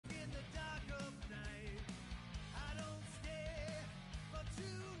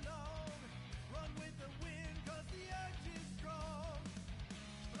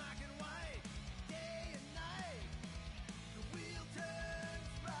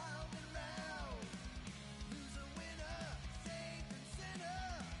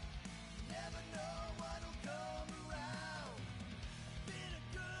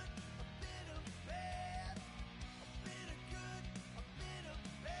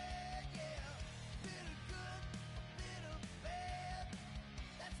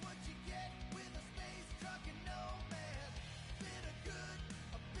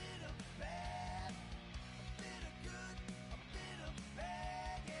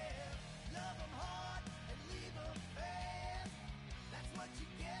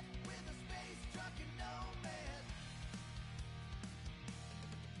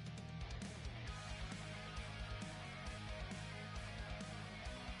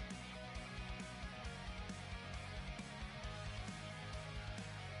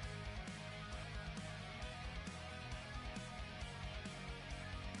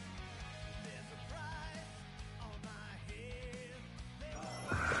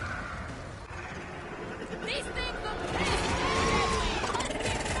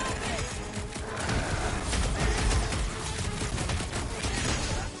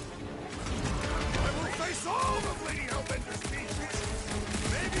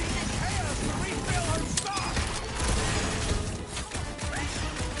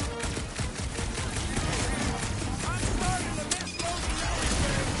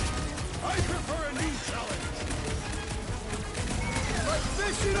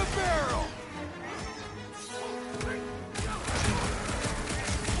Fish in a barrel!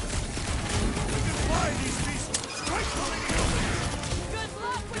 We can fly these beasts straight from the hill! Good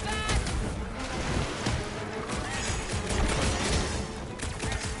luck with that!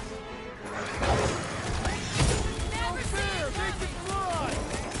 Never see There, it make it coming! fly!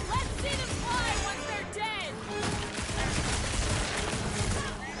 Let's see them fly once they're dead!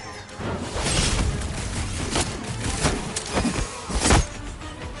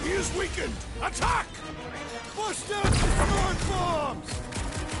 He is weakened! Attack! Bust down the smart bombs!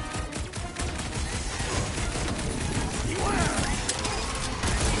 Beware!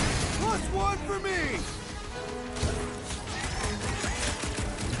 +1 for me!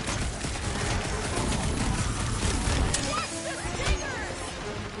 Watch the stingers!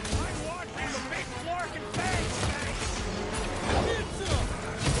 I'm watching the big flark and fang snakes! Hit some!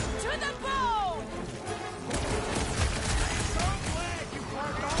 To the bone! So glad you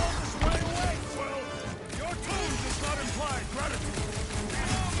parked all this way away, Quill! Your tone does not imply gratitude!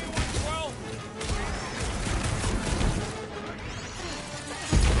 Quill!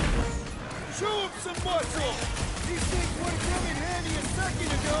 Show him some muscle! These things would have come in handy a second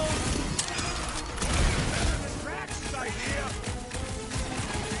ago! Drax's idea!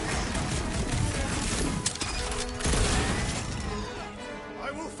 I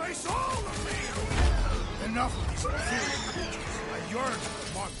will face all of you! Enough of these inferior creatures. I yearn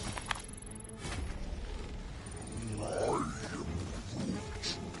for one.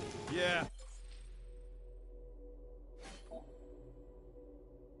 Yeah.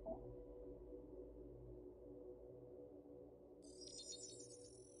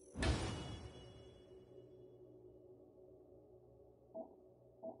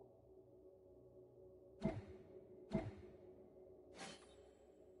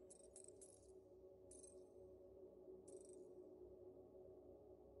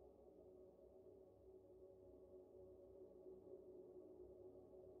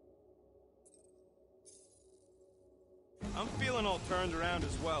 I'm feeling all turned around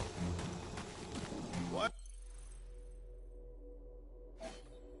as well. What?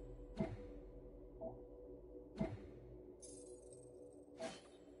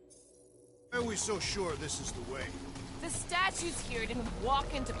 Why are we so sure this is the way? The statues here didn't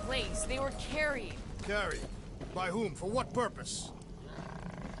walk into place. They were carried. Carried? By whom? For what purpose?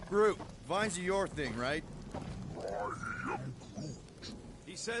 Groot, vines are your thing, right?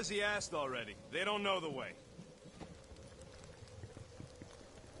 He says he asked already. They don't know the way.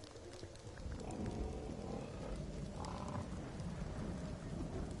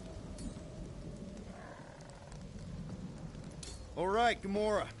 All right,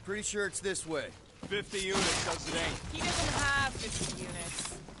 Gamora. Pretty sure it's this way. 50 units does it ain't. He doesn't have 50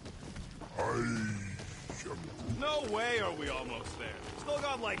 units. No way are we almost there. Still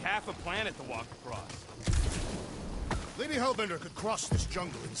got like half a planet to walk across. Lady Hellbender could cross this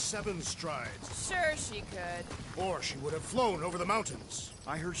jungle in 7 strides. Sure she could. Or she would have flown over the mountains.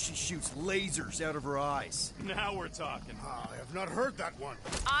 I heard she shoots lasers out of her eyes. Now we're talking. I have not heard that one.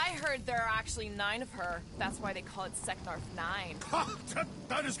 I heard there are actually 9 of her. That's why they call it Seknarf 9. Ha!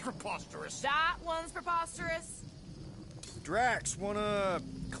 That is preposterous. That one's preposterous. Drax, wanna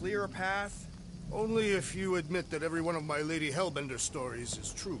clear a path? Only if you admit that every one of my Lady Hellbender stories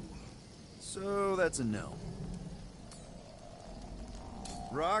is true. So that's a no.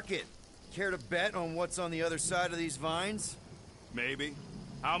 Rocket, care to bet on what's on the other side of these vines? Maybe.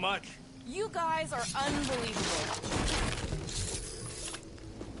 How much? You guys are unbelievable.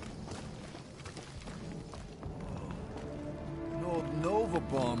 An old Nova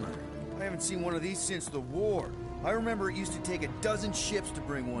bomber. I haven't seen one of these since the war. I remember it used to take a dozen ships to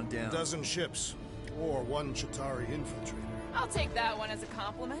bring one down. A dozen ships. Or 1 Chitauri infiltrator. I'll take that one as a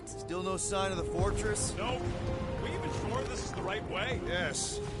compliment. Still no sign of the fortress? Nope. We even sure this is the right way?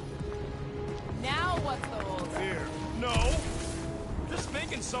 Yes. Now what's the hold? Here. No. Just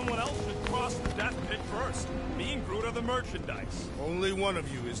thinking someone else should cross the death pit first. Me and Groot are the merchandise. Only one of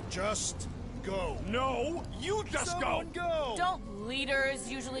you is just go. No, you just Someone go! Don't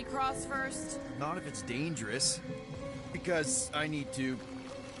leaders usually cross first? Not if it's dangerous. Because I need to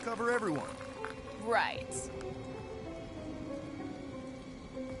cover everyone. Right.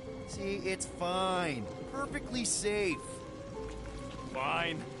 See, it's fine. Perfectly safe.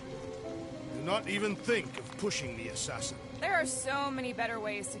 Fine. Do not even think of pushing the assassin. There are so many better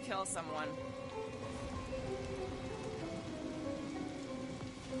ways to kill someone.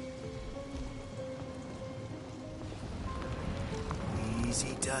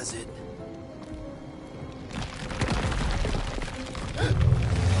 Easy does it.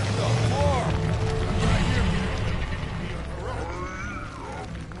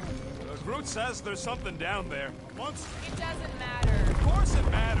 Groot says there's something down there. Monster! It doesn't matter. Of course it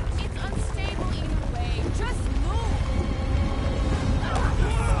matters. It's unstable either way. Just move.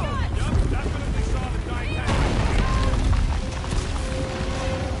 Yup, definitely saw the giant tank.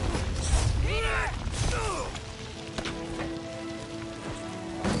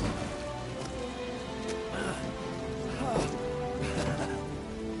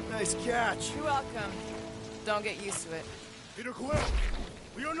 Nice catch. You're welcome. Don't get used to it. Peter Quill,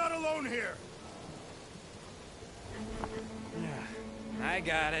 we are not alone here. I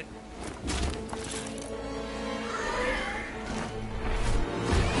got it.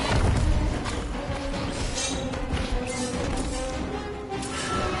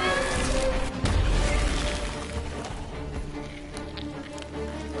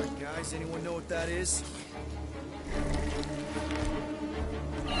 Guys, anyone know what that is?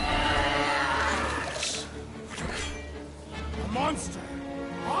 A monster!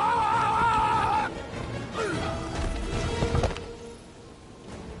 Ah!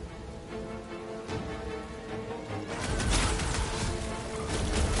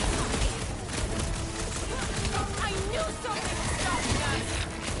 I knew something was stopping us.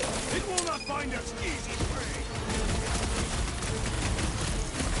 It will not find us easy prey!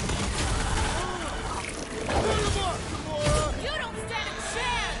 You don't stand a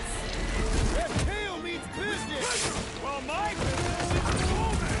chance. That tail means business! Well, my business is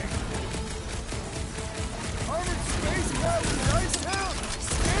moving. Armored space cavalry, nice town!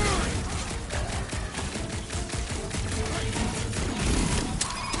 Scary!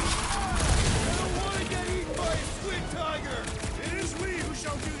 I don't want to get eaten by a squid tiger! It is we who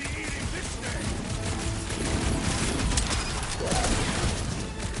shall do the eating this day!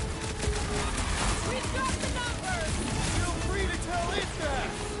 We've got the numbers. Feel free to tell it that!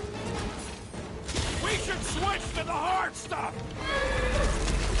 We should switch to the hard stuff!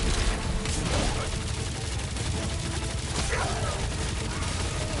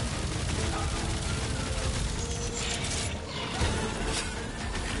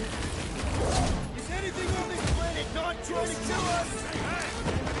 Is anything on this planet not trying to kill us?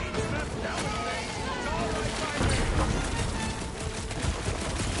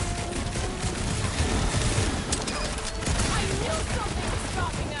 I knew something was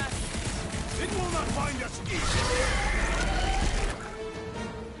stopping us. It will not find us easy!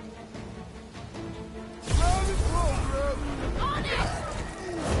 On it.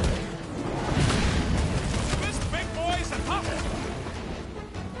 This big boy's a tough.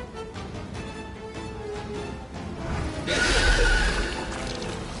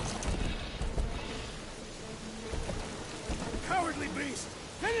 Cowardly beast!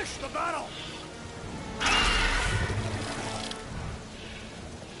 Finish the battle!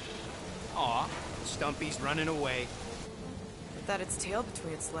 Aw, Stumpy's running away. Put that its tail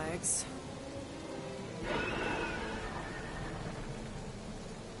between its legs.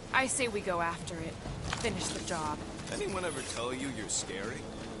 I say we go after it. Finish the job. Anyone ever tell you you're scary?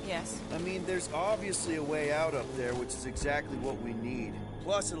 Yes. I mean, there's obviously a way out up there, which is exactly what we need.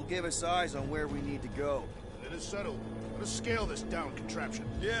 Plus, it'll give us eyes on where we need to go. It is settled. Let us scale this down contraption.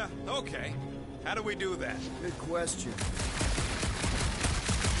 Yeah, okay. How do we do that? Good question.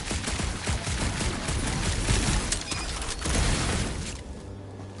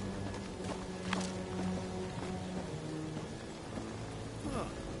 Huh.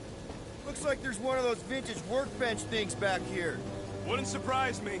 Looks like there's one of those vintage workbench things back here. Wouldn't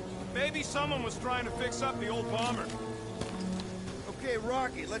surprise me. Maybe someone was trying to fix up the old bomber. Okay,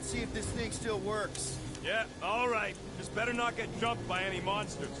 Rocket, let's see if this thing still works. Yeah, all right. Just better not get jumped by any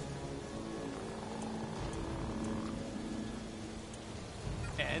monsters.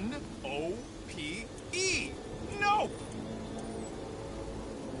 N-O-P-E! No!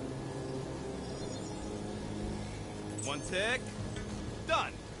 One tick.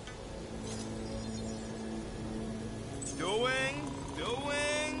 Done.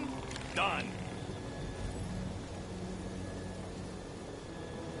 Doing. Done.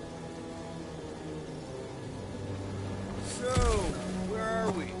 So, where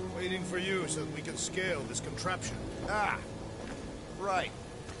are we? Waiting for you so that we can scale this contraption. Ah, right.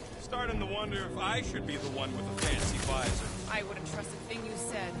 Starting to wonder if I should be the one with the fancy visor. I wouldn't trust a thing you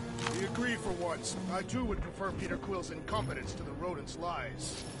said. We agree for once. I too would prefer Peter Quill's incompetence to the rodent's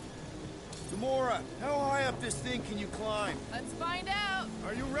lies. Gamora, how high up this thing can you climb? Let's find out.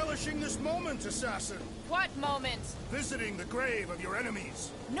 Are you relishing this moment, assassin? What moment? Visiting the grave of your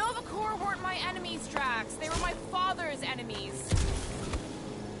enemies. Nova Corps weren't my enemies, Drax. They were my father's enemies.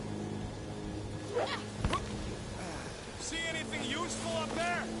 See anything useful up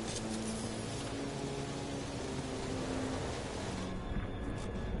there?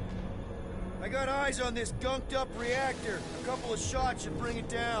 I got eyes on this gunked-up reactor. A couple of shots should bring it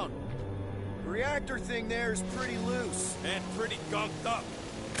down. The reactor thing there is pretty loose. And pretty gunked up.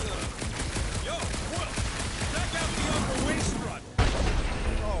 Yo, Quill! Check out the upper wing strut!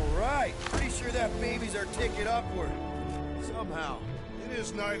 All right. Pretty sure that baby's our ticket upward. Somehow. It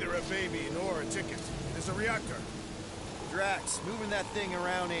is neither a baby nor a ticket. It is a reactor. Drax, moving that thing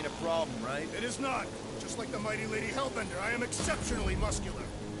around ain't a problem, right? It is not. Just like the mighty Lady Hellbender, I am exceptionally muscular.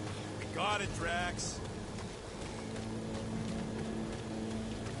 We got it, Drax.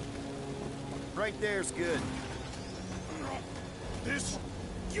 Right there's good. This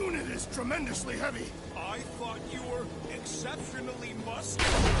unit is tremendously heavy. I thought you were exceptionally muscular.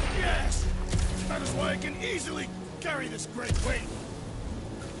 Yes! That is why I can easily carry this great weight.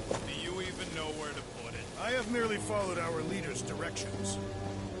 Do you even know where to put it? I have merely followed our leader's directions.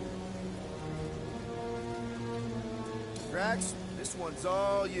 Drax, this one's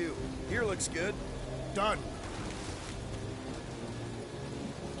all you. Here looks good. Done.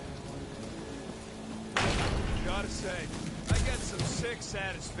 Gotta say, I get some sick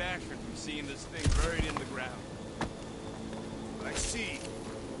satisfaction from seeing this thing buried in the ground. I see.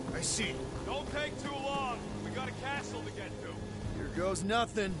 I see. Don't take too long. We got a castle to get to. Here goes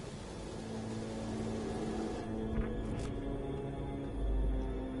nothing.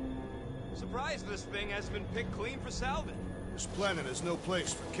 Surprised this thing hasn't been picked clean for salvage. This planet is no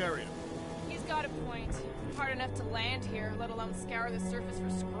place for carrion. He's got a point. Hard enough to land here, let alone scour the surface for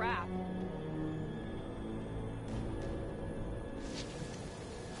scrap.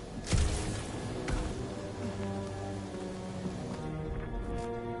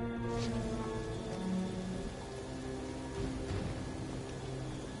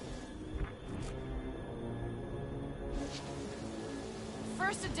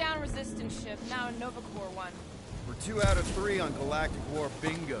 First a down resistance ship, now a Nova Corps one. We're 2 out of 3 on Galactic War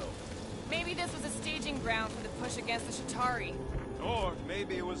bingo. Maybe this was a staging ground for the push against the Shatari. Or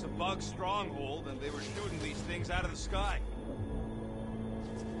maybe it was a bug stronghold and they were shooting these things out of the sky.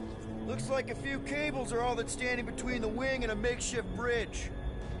 Looks like a few cables are all that's standing between the wing and a makeshift bridge.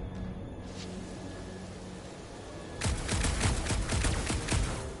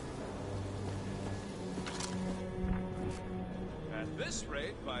 At this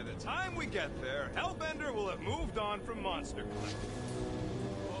rate, by the time we get there, Hellbender will have moved on from Monster Cliff.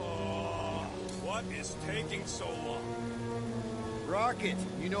 Oh, what is taking so long? Rocket,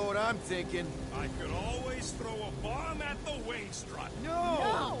 you know what I'm thinking. I could always throw a bomb at the wing strut. No!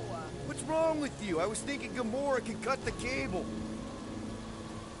 No! What's wrong with you? I was thinking Gamora could cut the cable.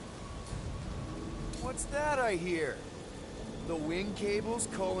 What's that I hear? The wing cables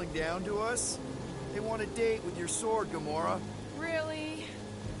calling down to us? They want a date with your sword, Gamora. Really?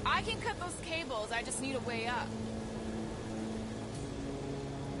 I can cut those cables, I just need a way up.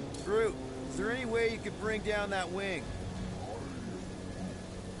 Groot, is there any way you could bring down that wing?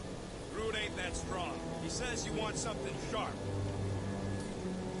 Groot ain't that strong. He says you want something sharp.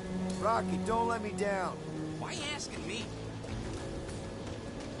 Rocky, don't let me down. Why you asking me?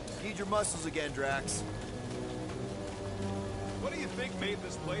 Need your muscles again, Drax. What do you think made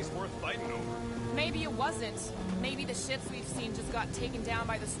this place worth fighting over? Maybe it wasn't. Maybe the ships we've seen just got taken down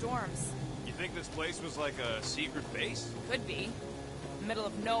by the storms. You think this place was like a secret base? Could be. Middle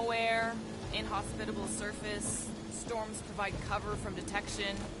of nowhere, inhospitable surface, storms provide cover from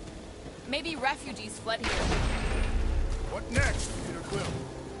detection. Maybe refugees fled here. What next, Peter Quill?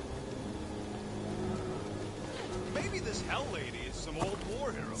 Maybe this Hell Lady is some old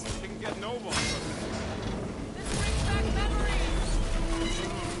war hero. She can get Nova on something. This brings back memories!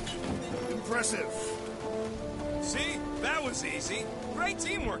 Impressive. See? That was easy. Great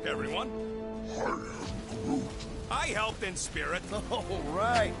teamwork, everyone. I helped in spirit. All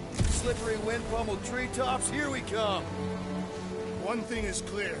right. Slippery wind pummeled treetops, here we come. One thing is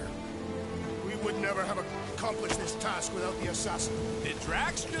clear. We would never have accomplished this task without the assassin. Did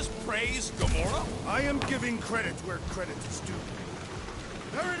Drax just praise Gamora? I am giving credit where credit is due.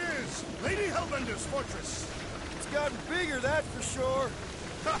 There it is! Lady Hellbender's fortress! It's gotten bigger, that's for sure.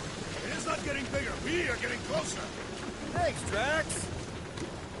 Ha! It is not getting bigger. We are getting closer. Thanks, Drax.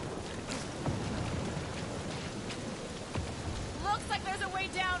 Looks like there's a way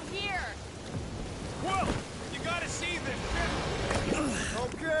down here! Whoa! You gotta see this ship!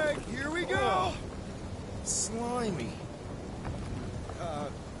 Okay, here we go. Slimy.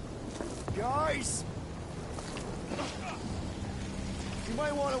 Guys? You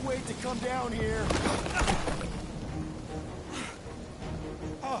might want to wait to come down here.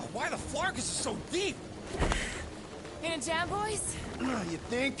 Oh, why the Flarkus is so deep? In a jam, boys? You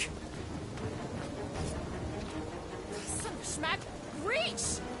think? Son of a schmack,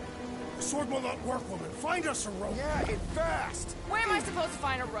 reach! The sword will not work, woman. Find us a rope. Yeah, and fast! Where am I supposed to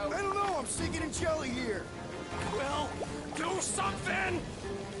find a rope? I don't know, I'm sinking in jelly here. Well, do something!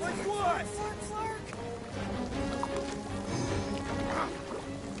 Like what? Flark, Flark.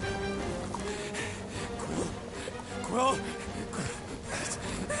 Quill,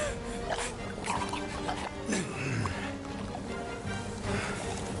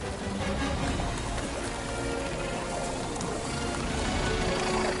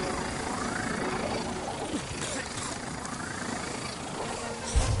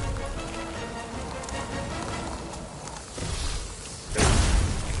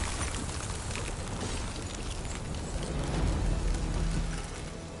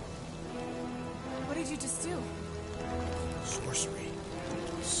 What did you just do? Sorcery.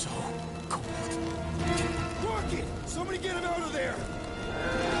 So cold. Rocket! Somebody get him out of there!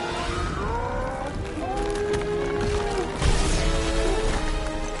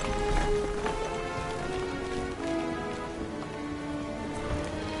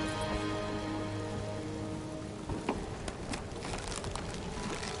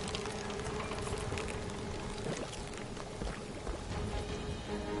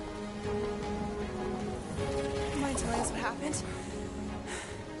 Mind telling us what happened?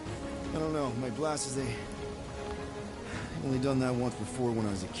 I don't know, my glasses, I've only done that once before when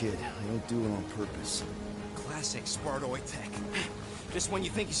I was a kid. I don't do it on purpose. Classic Spartoid tech. Just when you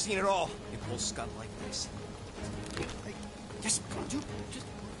think you've seen it all, it pulls scud like this. Hey, just, dude, just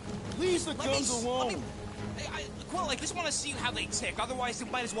Leave the let guns me, alone! Let me, Quill, I just want to see how they tick. Otherwise,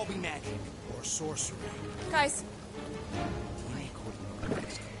 it might as well be magic. Or sorcery. Guys, DNA coding,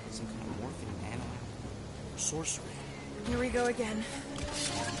 some kind of morphine animal. Or sorcery. here we go again.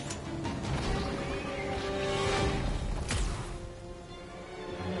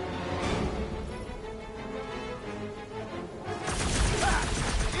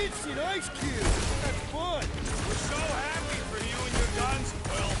 Instant ice cube! That's fun! we're so happy for you and your guns,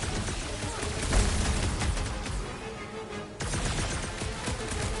 Quill.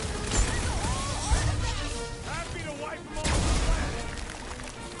 Happy to wipe them all off the planet.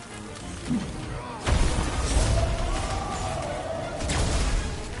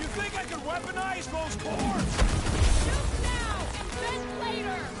 You think I could weaponize those cores? Shoot now and vent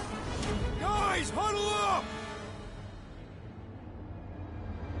later! Guys, huddle up!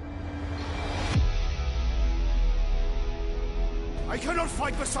 I cannot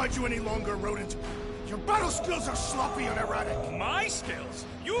fight beside you any longer, rodent. Your battle skills are sloppy and erratic. My skills?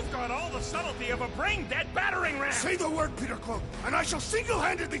 You've got all the subtlety of a brain-dead battering ram! Say the word, Peter Cloak, and I shall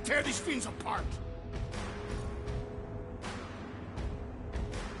single-handedly tear these fiends apart.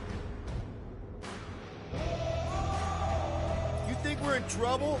 You think we're in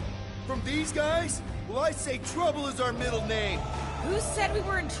trouble? From these guys? Well, I say trouble is our middle name. Who said we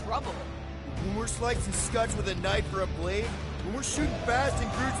were in trouble? When we're slicing scutch with a knife or a blade, when we're shooting fast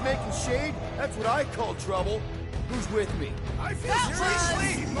and Groot's making shade, that's what I call trouble. Who's with me? I feel That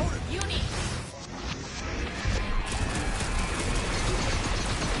seriously was motivated. Uni.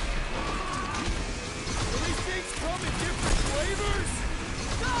 Do these things come in different flavors?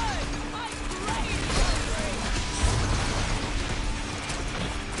 Good! Like great!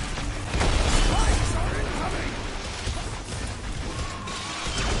 Lights are incoming.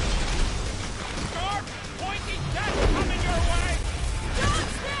 Sharp, pointy death coming your way!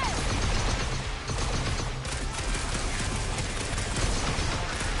 Dodge this!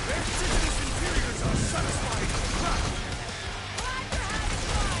 Their chitinous interiors are satisfying. Glad you're having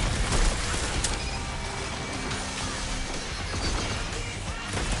fun!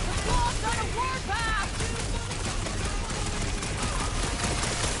 The ball's on a warpath!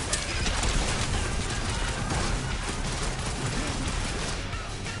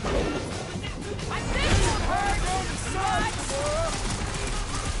 I think you'll hurt!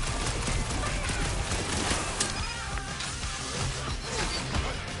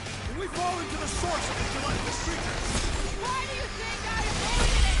 What? When we fall into the source of this relentless creature, Why do you think I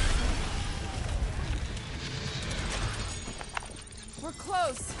avoided it? We're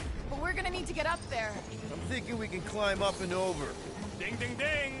close, but we're gonna need to get up there. I'm thinking we can climb up and over. Ding, ding,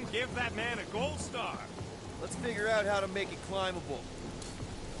 ding! Give that man a gold star. Let's figure out how to make it climbable.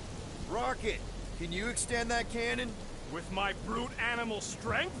 Rocket, can you extend that cannon? With my brute animal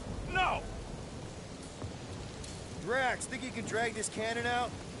strength? No! Drax, think you can drag this cannon out?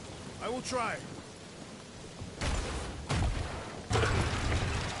 I will try.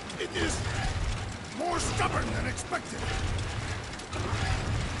 It is more stubborn than expected.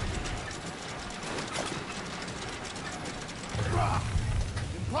 Ah,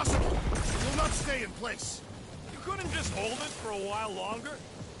 impossible! It will not stay in place. You couldn't just hold it for a while longer?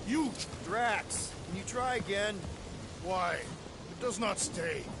 You! Drax, can you try again? Why? It does not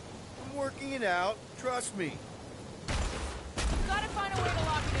stay. I'm working it out. Trust me. Gotta find a way to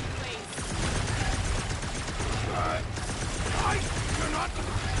lock it in place. I cannot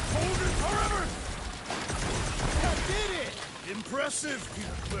hold it forever! I did it! Impressive,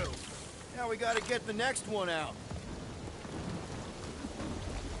 Peter Quill. Now we gotta get the next one out.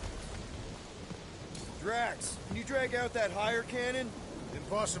 Drax, can you drag out that higher cannon?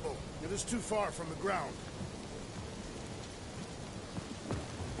 Impossible. It is too far from the ground.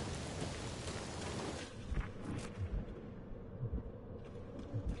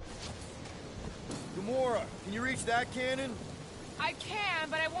 Gamora, can you reach that cannon? I can,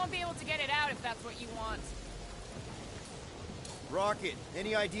 but I won't be able to get it out if that's what you want. Rocket,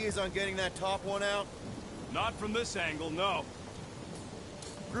 any ideas on getting that top one out? Not from this angle, no.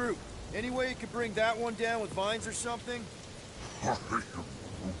 Groot, any way you could bring that one down with vines or something?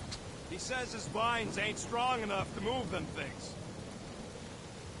 He says his vines ain't strong enough to move them things.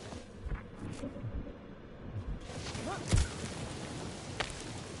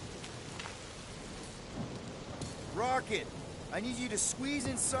 Rocket, I need you to squeeze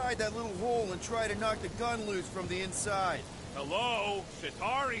inside that little hole and try to knock the gun loose from the inside. Hello?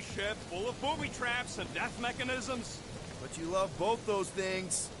 Chitauri ship full of booby traps and death mechanisms? But you love both those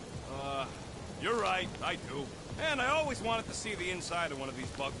things. You're right, I do. And I always wanted to see the inside of one of these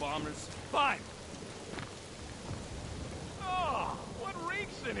bug bombers. Fine. Oh, what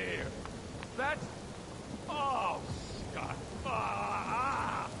reeks in here? That's... Oh, Scott.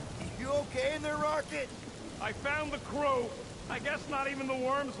 You okay in there, Rocket? I found the crew. I guess not even the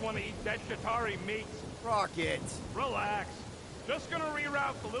worms want to eat dead Chitauri meat. Rocket. Relax. Just gonna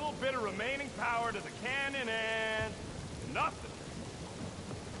reroute the little bit of remaining power to the cannon and... nothing.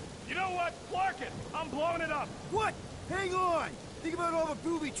 You know what? Clark it! I'm blowing it up! What? Hang on! Think about all the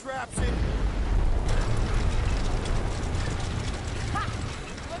booby traps and... Ha!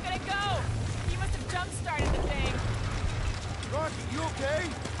 Look at it go! He must have jump-started the thing. Rocket, you okay?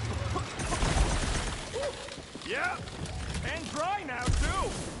 Yeah! And dry now, too!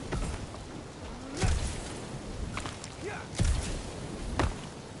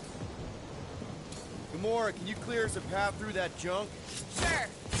 Gamora, can you clear us a path through that junk? Sure.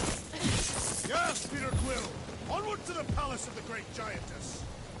 Yes, Peter Quill! Onward to the palace of the great giantess!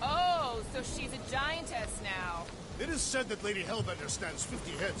 Oh, so she's a giantess now. It is said that Lady Hellbender stands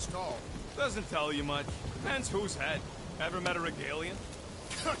 50 heads tall. Doesn't tell you much. Depends whose head. Ever met a Regalian?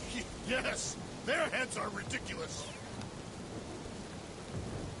 Yes! Their heads are ridiculous!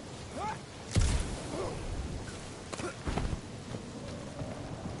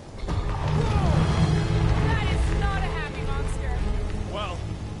 That is not a happy monster. Well,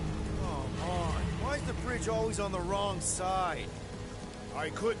 Come on. Why is the bridge always on the wrong side? I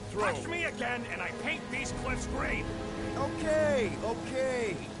could throw. touch me again and I paint these cliffs green! Okay,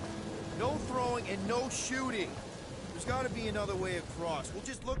 okay. No throwing and no shooting. There's gotta be another way across. We'll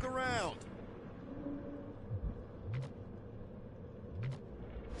just look around.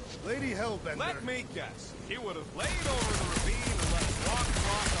 Lady Hellbender. Let me guess. He would have laid over the ravine and let us walk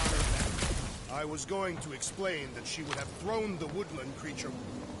across on her back. I was going to explain that she would have thrown the woodland creature.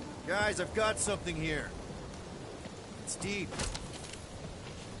 Guys, I've got something here. It's deep.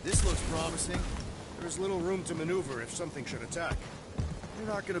 This looks promising. There's little room to maneuver if something should attack. You're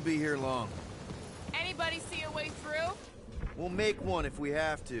not gonna be here long. Anybody see a way through? We'll make one if we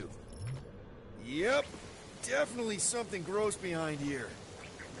have to. Yep. Definitely something gross behind here.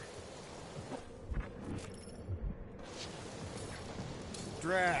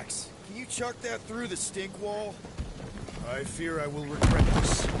 Drax, can you chuck that through the stink wall? I fear I will regret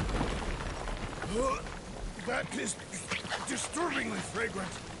this. That is disturbingly fragrant.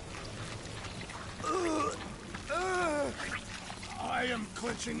 I am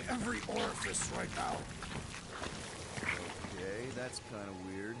clenching every orifice right now. Okay, that's kind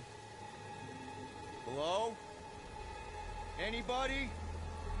of weird. Hello? Anybody?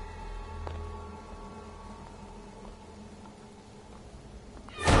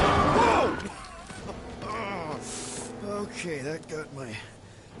 Whoa! Okay, that got my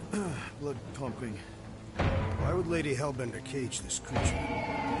blood pumping. Why would Lady Hellbender cage this creature?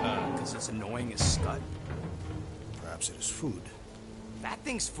 Because it's annoying as Scud. Perhaps it is food. That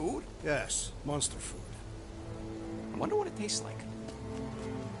thing's food? Yes, monster food. I wonder what it tastes like.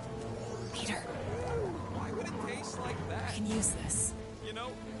 Peter, Why would it taste like I that? can use this. You know,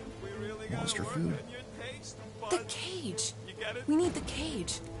 we really gotta Monster work food. on your taste The buds. cage. You get it? We need the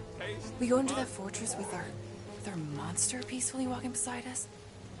cage. Taste We go into that buds. fortress with our monster peacefully walking beside us.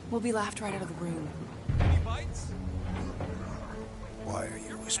 We'll be laughed right out of the room. Any bites? Why are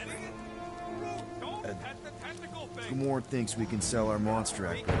you whisper. Don't pet the tentacle thing. Gamorrean thinks we can sell our monster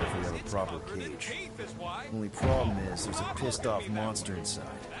act better if we have a proper cage. Only problem is there's a pissed off monster inside.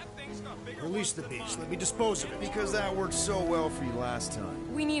 Release the beast. Let me dispose of it. Because that worked so well for you last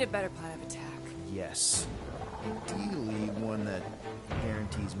time. We need a better plan of attack. Yes. Ideally, one that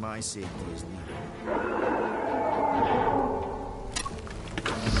guarantees my safety as leader.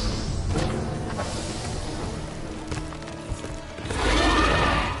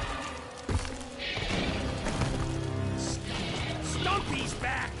 Stumpy's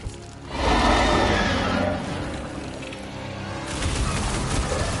back!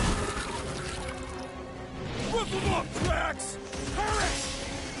 Rip them up, Drax! Hurry!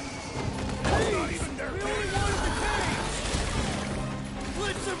 That's not even their We only wanted the cage!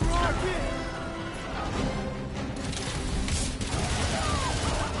 Blitz him, Rocket!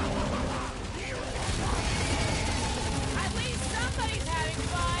 At least somebody's having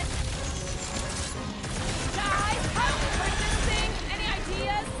fun. Guys, how to break this thing? Any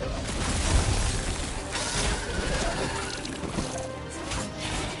ideas?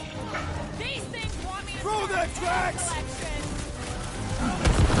 These things want me to Throw start that, a Drax! collection.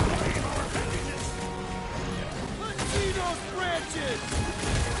 Let's see those branches!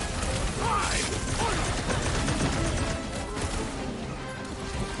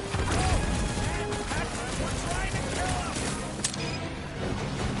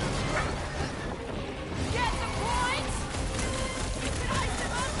 Get the point? You can ice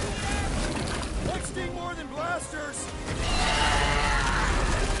them up, Peter. Let's sting more than blasters!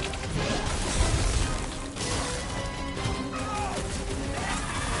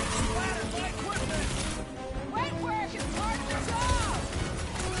 Wet work is part of the job.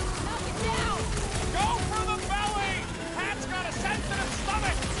 Knock it down. Go for the belly! Pat's got a sensitive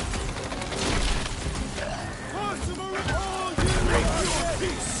stomach! Toss him around! Oh, you Rocket!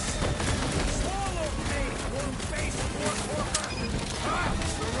 Peace! Swallow me, worm-faced worker! Ah!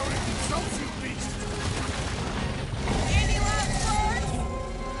 The rodent consumes you, beast! Any last words?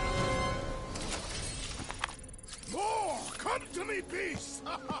 More! Come to me, beast!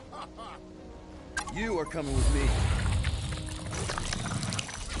 You are coming with me.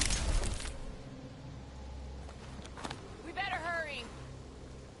 We better hurry.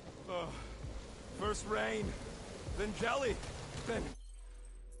 First rain, then jelly, then